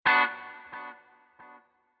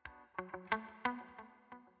All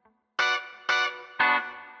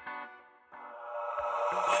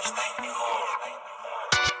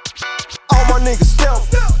my niggas step,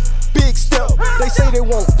 big step. They say they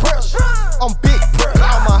want pressure. I'm big pressure.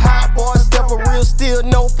 I'm a hot boy, step a real steel,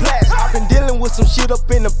 no plastic. I've been dealing with some shit up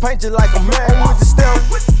in the paint just like a man. I'm with the step.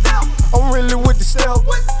 I'm really with the step.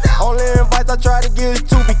 Only advice I try to give is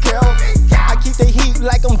to be careful. I keep the heat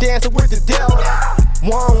like I'm dancing with the devil.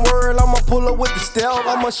 One word, I'ma pull up with the stealth.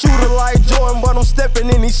 I'm a shooter like Jordan, but I'm stepping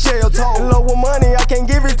in these shell toes. Low with money, I can't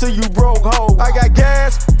give it to you broke hoe. I got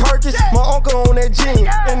gas, purchase, my uncle on that gin.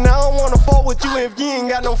 And I don't wanna fall with you if you ain't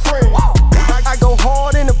got no friends. I go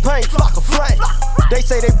hard in the paint, flock a flame. They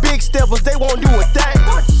say they big steppers, they won't do a thing.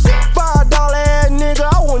 $5 ass nigga,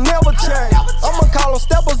 I will never change. I'ma call them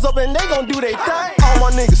steppers up and they gon' do their thing. All my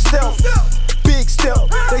niggas step, big step.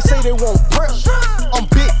 They say they want pressure. I'm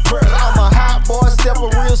big pressure. I'm a hot boy, step a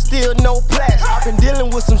real steel, no plastic. I've been dealing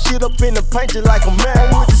with some shit up in the paint just like a man.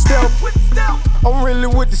 I'm with the step. I'm really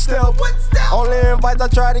with the step. Only advice I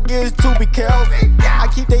try to give is to be careful. I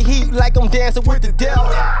keep the heat like I'm dancing with the devil.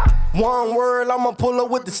 One word, I'ma pull up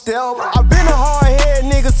with the stealth. I've been a hard-head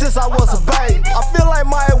nigga since I was a babe. I feel like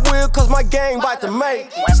my will cause my gang bout to make.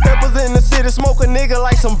 Steppers in the city, smoke a nigga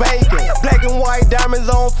like some bacon. Black and white diamonds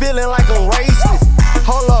on, feeling like I'm racist.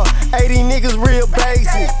 Hold up, 80 niggas real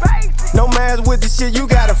basic. No man's with the shit, you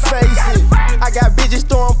gotta face it. I got bitches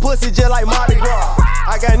throwing pussy just like Mardi Gras.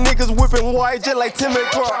 I got niggas whipping white just like Timmy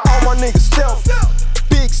Cross. All my niggas step,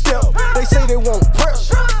 big step. They say they want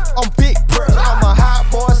pressure. I'm big pressure. I'm a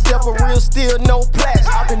hot boy, step a real steel, no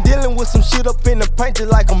plastic. I've been dealing with some shit up in the paint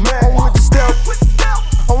just like a man. I'm with the step.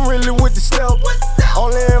 I'm really with the step.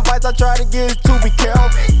 Only advice I try to give is to be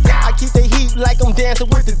careful. I keep the heat like I'm dancing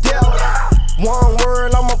with the devil. One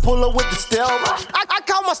word, I'ma pull up with the stealth. I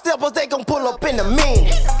call my steppers, they gon' pull up in a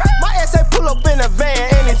minute. My ass ain't pull up in a van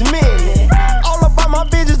and it's minute. All about my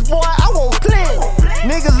bitches, boy, I won't clean.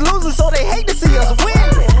 Niggas losing, so they hate to see us win.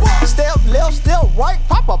 Step left, step right,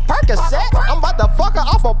 pop a Percocet. I'm about to fuck her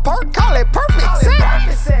off a perk, call it perfect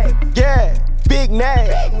set. Yeah, big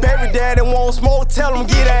nag. Baby daddy won't smoke, tell him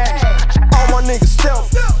get out. All my niggas step,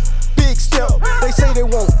 big step. They say they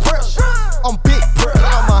want pressure. I'm big pressure.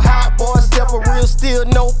 I'm a hot boy, step a real steel,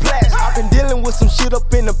 no plastic. I've been dealing with some shit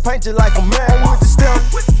up in the paint just like a man. I'm with the step.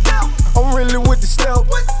 I'm really with the step.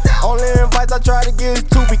 Only advice I try to give is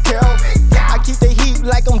to be careful. I keep the heat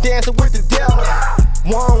like I'm dancing with the devil.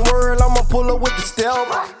 One word, I'ma pull up with the stealth.